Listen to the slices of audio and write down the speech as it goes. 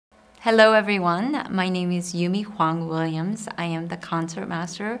Hello everyone, my name is Yumi Hwang-Williams. I am the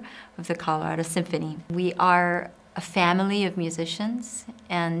concertmaster of the Colorado Symphony. We are a family of musicians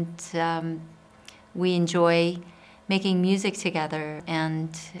and we enjoy making music together,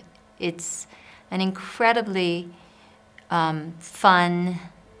 and it's an incredibly fun,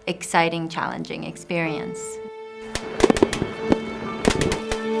 exciting, challenging experience.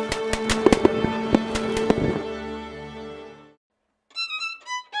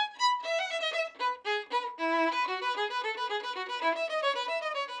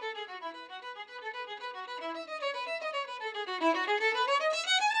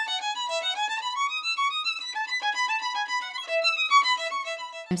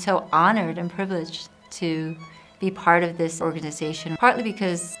 I'm so honored and privileged to be part of this organization, partly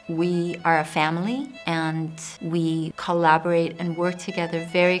because we are a family and we collaborate and work together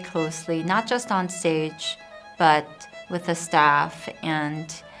very closely, not just on stage, but with the staff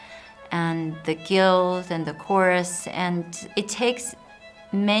and the guild and the chorus. And it takes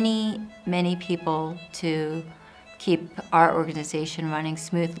many, many people to keep our organization running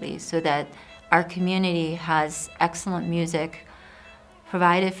smoothly so that our community has excellent music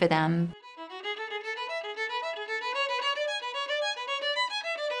provided for them.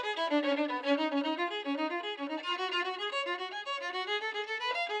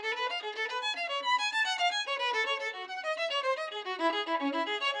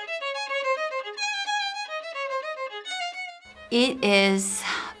 It has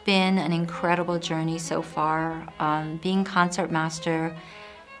been an incredible journey so far. Being concertmaster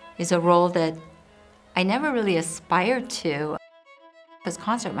is a role that I never really aspired to. As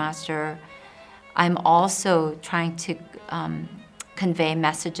concertmaster, I'm also trying to convey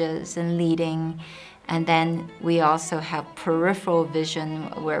messages and leading, and then we also have peripheral vision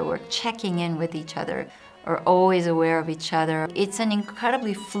where we're checking in with each other, or always aware of each other. It's an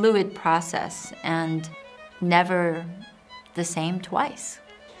incredibly fluid process and never the same twice.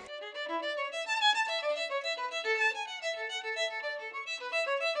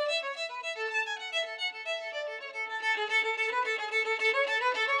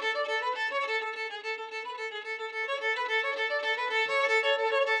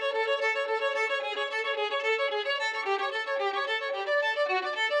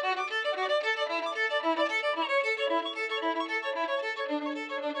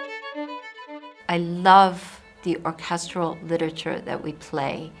 I love the orchestral literature that we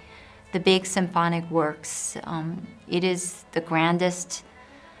play, the big symphonic works. It is the grandest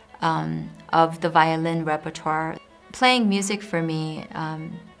of the violin repertoire. Playing music for me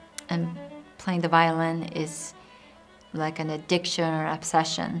and playing the violin is like an addiction or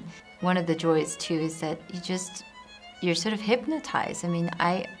obsession. One of the joys too is that you're sort of hypnotized. I mean,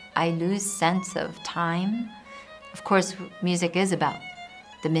 I lose sense of time. Of course, music is about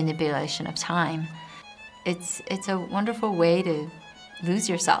the manipulation of time. It's a wonderful way to lose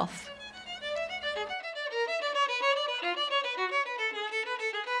yourself.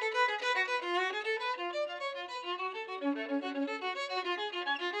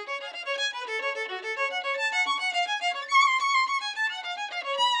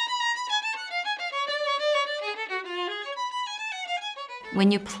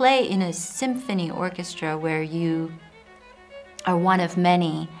 When you play in a symphony orchestra where you are one of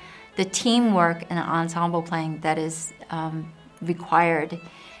many, the teamwork and ensemble playing that is required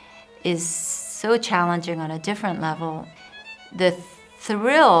is so challenging on a different level. The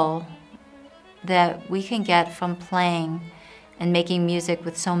thrill that we can get from playing and making music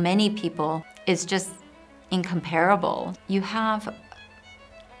with so many people is just incomparable. You have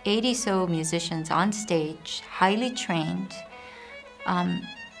 80 so musicians on stage, highly trained,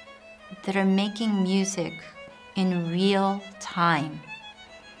 that are making music in real time.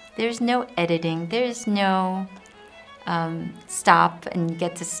 There's no editing, there's no stop and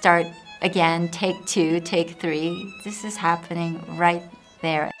get to start again, take 2, take 3. This is happening right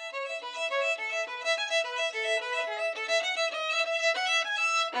there.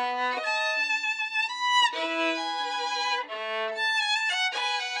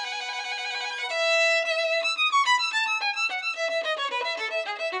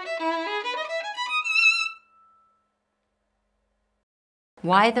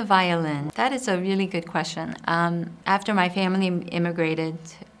 Why the violin? That is a really good question. After my family immigrated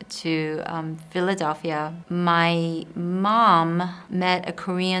to Philadelphia, my mom met a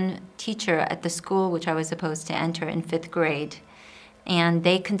Korean teacher at the school which I was supposed to enter in 5th grade. And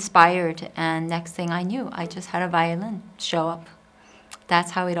they conspired, and next thing I knew, I just had a violin show up.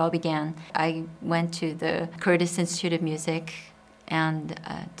 That's how it all began. I went to the Curtis Institute of Music and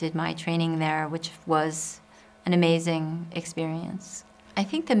did my training there, which was an amazing experience. I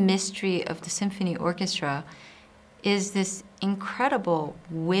think the mystery of the symphony orchestra is this incredible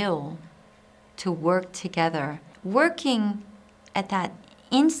will to work together, working at that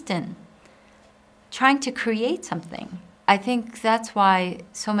instant, trying to create something. I think that's why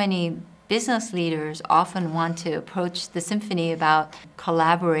so many business leaders often want to approach the symphony about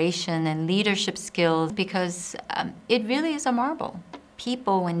collaboration and leadership skills, because it really is a marvel.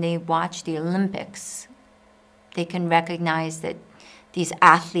 People, when they watch the Olympics, they can recognize that these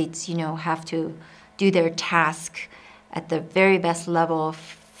athletes, have to do their task at the very best level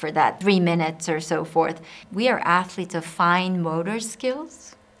for that 3 minutes or so forth. We are athletes of fine motor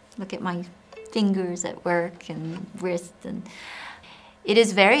skills. Look at my fingers at work and wrist, and it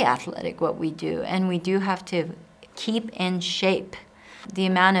is very athletic what we do, and we do have to keep in shape. The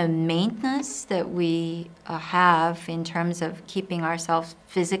amount of maintenance that we have in terms of keeping ourselves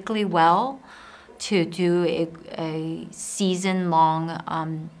physically well to do a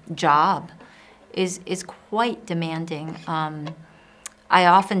season-long job is quite demanding. I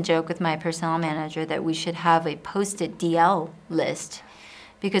often joke with my personnel manager that we should have a posted DL list,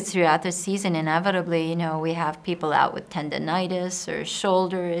 because throughout the season, inevitably, we have people out with tendonitis or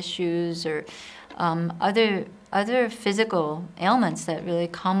shoulder issues or other physical ailments that really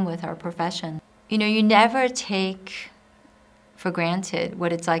come with our profession. You never take for granted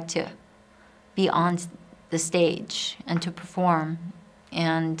what it's like to be on the stage and to perform.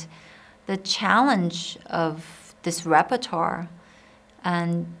 And the challenge of this repertoire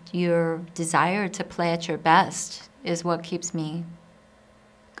and your desire to play at your best is what keeps me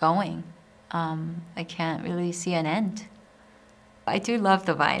going. I can't really see an end. I do love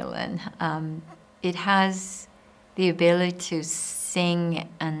the violin. It has the ability to sing,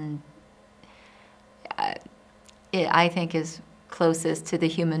 and it, I think, is closest to the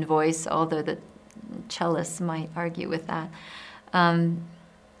human voice, although the cellists might argue with that.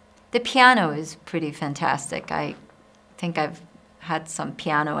 The piano is pretty fantastic. I think I've had some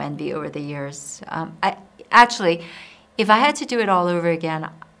piano envy over the years. Actually, if I had to do it all over again,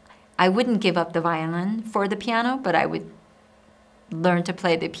 I wouldn't give up the violin for the piano, but I would learn to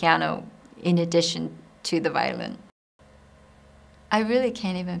play the piano in addition to the violin. I really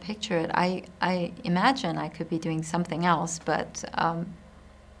can't even picture it. I imagine I could be doing something else, but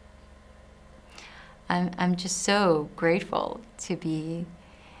I'm just so grateful to be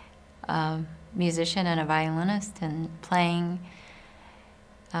a musician and a violinist and playing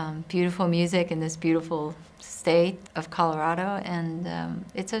beautiful music in this beautiful state of Colorado, and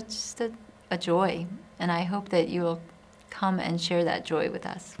it's just a joy, and I hope that you will come and share that joy with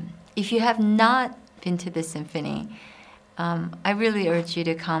us. If you have not been to the symphony, I really urge you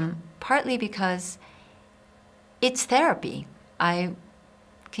to come, partly because it's therapy. I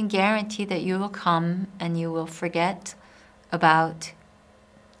can guarantee that you will come and you will forget about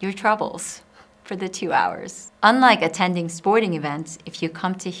your troubles for the 2 hours. Unlike attending sporting events, if you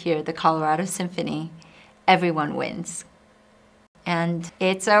come to hear the Colorado Symphony, everyone wins. And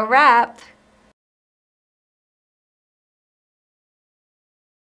it's a wrap.